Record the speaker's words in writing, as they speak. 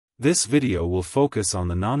This video will focus on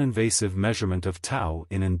the non-invasive measurement of tau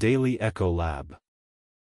in a daily echo lab.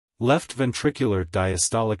 Left ventricular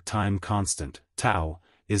diastolic time constant, tau,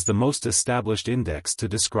 is the most established index to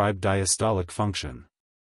describe diastolic function.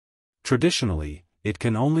 Traditionally, it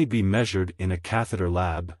can only be measured in a catheter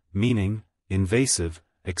lab, meaning invasive,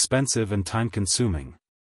 expensive and time-consuming.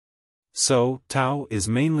 So, tau is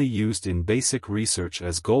mainly used in basic research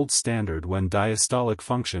as gold standard when diastolic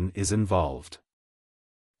function is involved.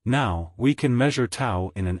 Now, we can measure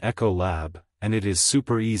tau in an echo lab, and it is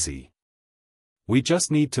super easy. We just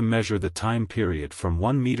need to measure the time period from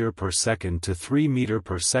 1 meter per second to 3 meter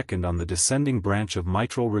per second on the descending branch of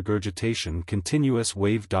mitral regurgitation continuous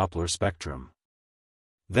wave Doppler spectrum.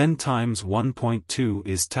 Then times 1.2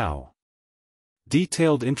 is tau.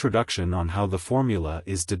 Detailed introduction on how the formula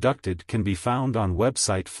is deducted can be found on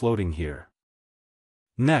website floating here.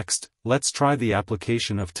 Next, let's try the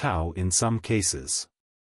application of tau in some cases.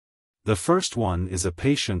 The first one is a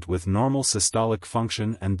patient with normal systolic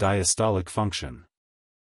function and diastolic function.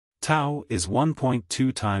 Tau is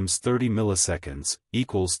 1.2 times 30 milliseconds,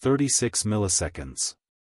 equals 36 milliseconds.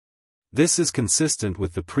 This is consistent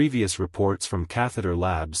with the previous reports from catheter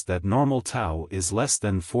labs that normal tau is less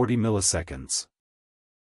than 40 milliseconds.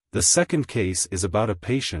 The second case is about a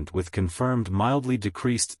patient with confirmed mildly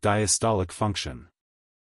decreased diastolic function.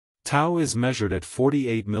 Tau is measured at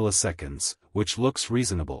 48 milliseconds, which looks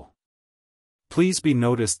reasonable. Please be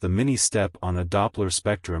noticed the mini-step on a Doppler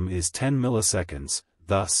spectrum is 10 milliseconds,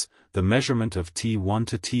 thus, the measurement of T1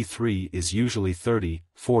 to T3 is usually 30,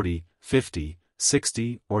 40, 50,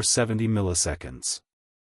 60, or 70 milliseconds.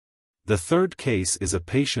 The third case is a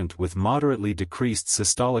patient with moderately decreased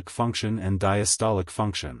systolic function and diastolic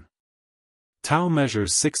function. Tau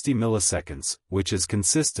measures 60 milliseconds, which is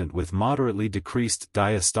consistent with moderately decreased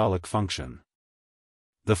diastolic function.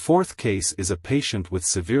 The fourth case is a patient with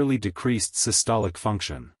severely decreased systolic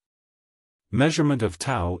function. Measurement of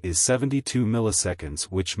tau is 72 milliseconds,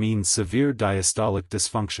 which means severe diastolic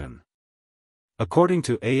dysfunction. According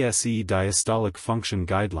to ASE Diastolic Function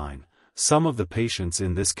Guideline, some of the patients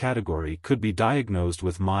in this category could be diagnosed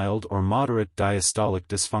with mild or moderate diastolic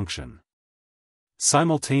dysfunction.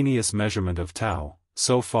 Simultaneous measurement of tau,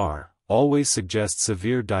 so far, always suggests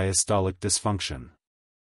severe diastolic dysfunction.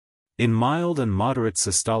 In mild and moderate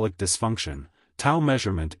systolic dysfunction, tau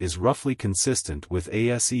measurement is roughly consistent with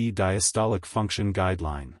ASE Diastolic Function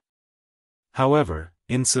Guideline. However,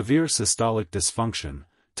 in severe systolic dysfunction,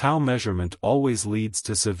 tau measurement always leads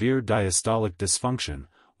to severe diastolic dysfunction,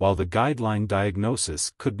 while the guideline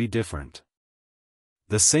diagnosis could be different.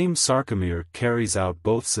 The same sarcomere carries out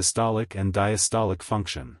both systolic and diastolic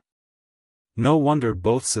function. No wonder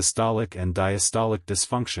both systolic and diastolic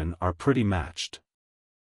dysfunction are pretty matched.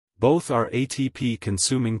 Both are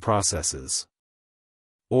ATP-consuming processes.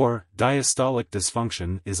 Or, diastolic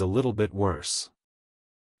dysfunction is a little bit worse.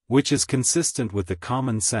 Which is consistent with the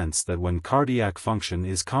common sense that when cardiac function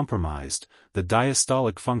is compromised, the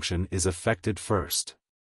diastolic function is affected first.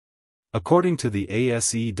 According to the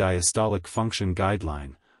ASE Diastolic Function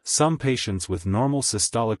Guideline, some patients with normal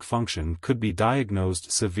systolic function could be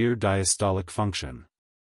diagnosed severe diastolic function.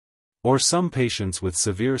 Or some patients with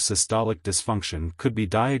severe systolic dysfunction could be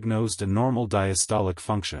diagnosed a normal diastolic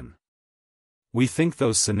function. We think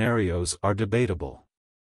those scenarios are debatable.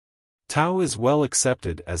 Tau is well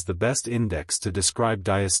accepted as the best index to describe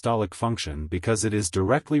diastolic function because it is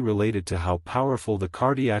directly related to how powerful the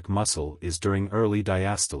cardiac muscle is during early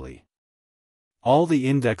diastole. All the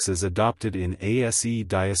indexes adopted in ASE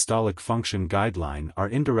Diastolic Function Guideline are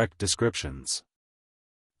indirect descriptions.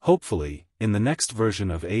 Hopefully, in the next version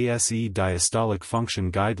of ASE Diastolic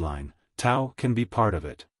Function Guideline, tau can be part of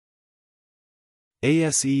it.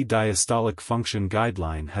 ASE Diastolic Function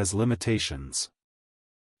Guideline has limitations.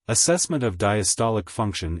 Assessment of diastolic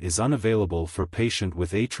function is unavailable for patient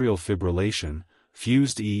with atrial fibrillation,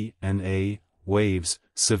 fused E and A waves,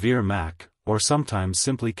 severe MAC, or sometimes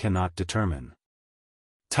simply cannot determine.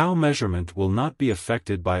 Tau measurement will not be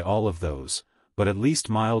affected by all of those, but at least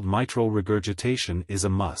mild mitral regurgitation is a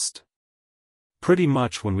must. Pretty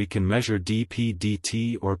much when we can measure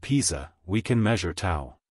DP-DT or PISA, we can measure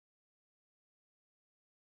tau.